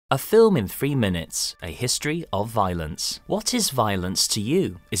A film in 3 minutes, a history of violence. What is violence to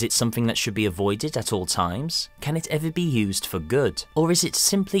you? Is it something that should be avoided at all times? Can it ever be used for good? Or is it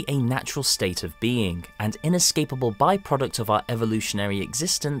simply a natural state of being, an inescapable byproduct of our evolutionary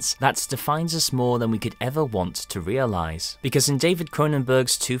existence that defines us more than we could ever want to realize? Because in David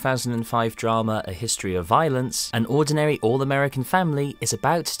Cronenberg's 2005 drama A History of Violence, an ordinary all-American family is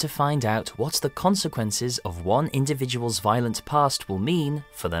about to find out what the consequences of one individual's violent past will mean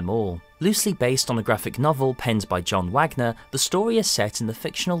for them all. Loosely based on a graphic novel penned by John Wagner, the story is set in the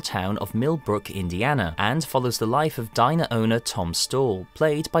fictional town of Millbrook, Indiana, and follows the life of diner owner Tom Stall,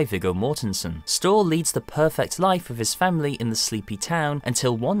 played by Viggo Mortensen. Stall leads the perfect life of his family in the sleepy town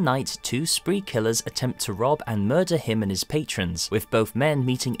until one night 2 spree killers attempt to rob and murder him and his patrons, with both men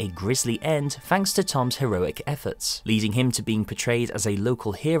meeting a grisly end thanks to Tom's heroic efforts, leading him to being portrayed as a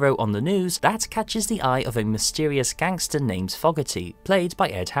local hero on the news that catches the eye of a mysterious gangster named Fogarty, played by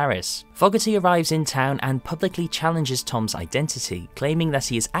Ed Harris. Fogarty arrives in town and publicly challenges Tom's identity, claiming that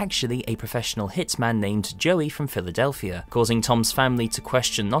he is actually a professional hitman named Joey from Philadelphia, causing Tom's family to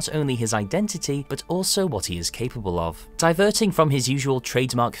question not only his identity, but also what he is capable of. Diverting from his usual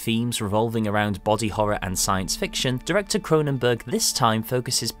trademark themes revolving around body horror and science fiction, director Cronenberg this time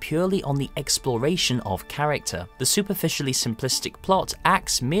focuses purely on the exploration of character. The superficially simplistic plot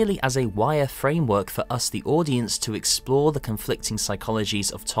acts merely as a wire framework for us, the audience, to explore the conflicting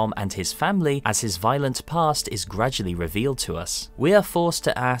psychologies of Tom and his family as his violent past is gradually revealed to us. We are forced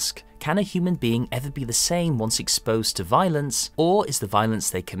to ask, can a human being ever be the same once exposed to violence, or is the violence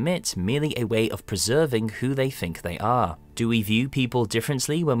they commit merely a way of preserving who they think they are? Do we view people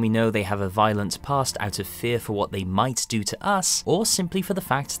differently when we know they have a violent past out of fear for what they might do to us, or simply for the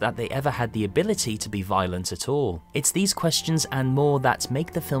fact that they ever had the ability to be violent at all? It's these questions and more that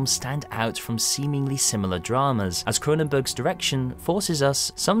make the film stand out from seemingly similar dramas, as Cronenberg's direction forces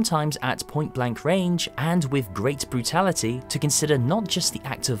us, sometimes at point-blank range and with great brutality, to consider not just the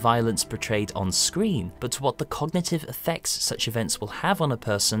act of violence portrayed on screen, but what the cognitive effects such events will have on a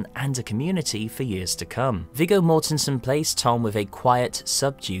person and a community for years to come. Viggo Mortensen plays Tom with a quiet,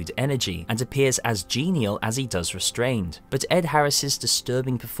 subdued energy, and appears as genial as he does restrained. But Ed Harris's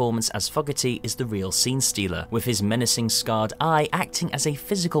disturbing performance as Fogarty is the real scene stealer, with his menacing scarred eye acting as a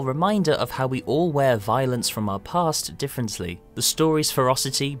physical reminder of how we all wear violence from our past differently. The story's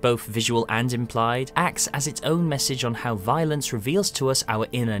ferocity, both visual and implied, acts as its own message on how violence reveals to us our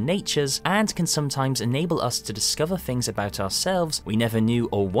inner natures and can sometimes enable us to discover things about ourselves we never knew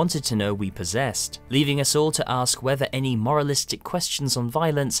or wanted to know we possessed, leaving us all to ask whether any moralistic questions on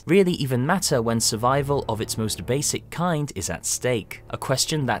violence really even matter when survival of its most basic kind is at stake. A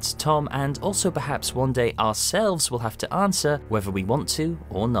question that Tom, and also perhaps one day ourselves, will have to answer whether we want to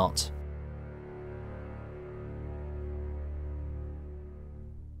or not.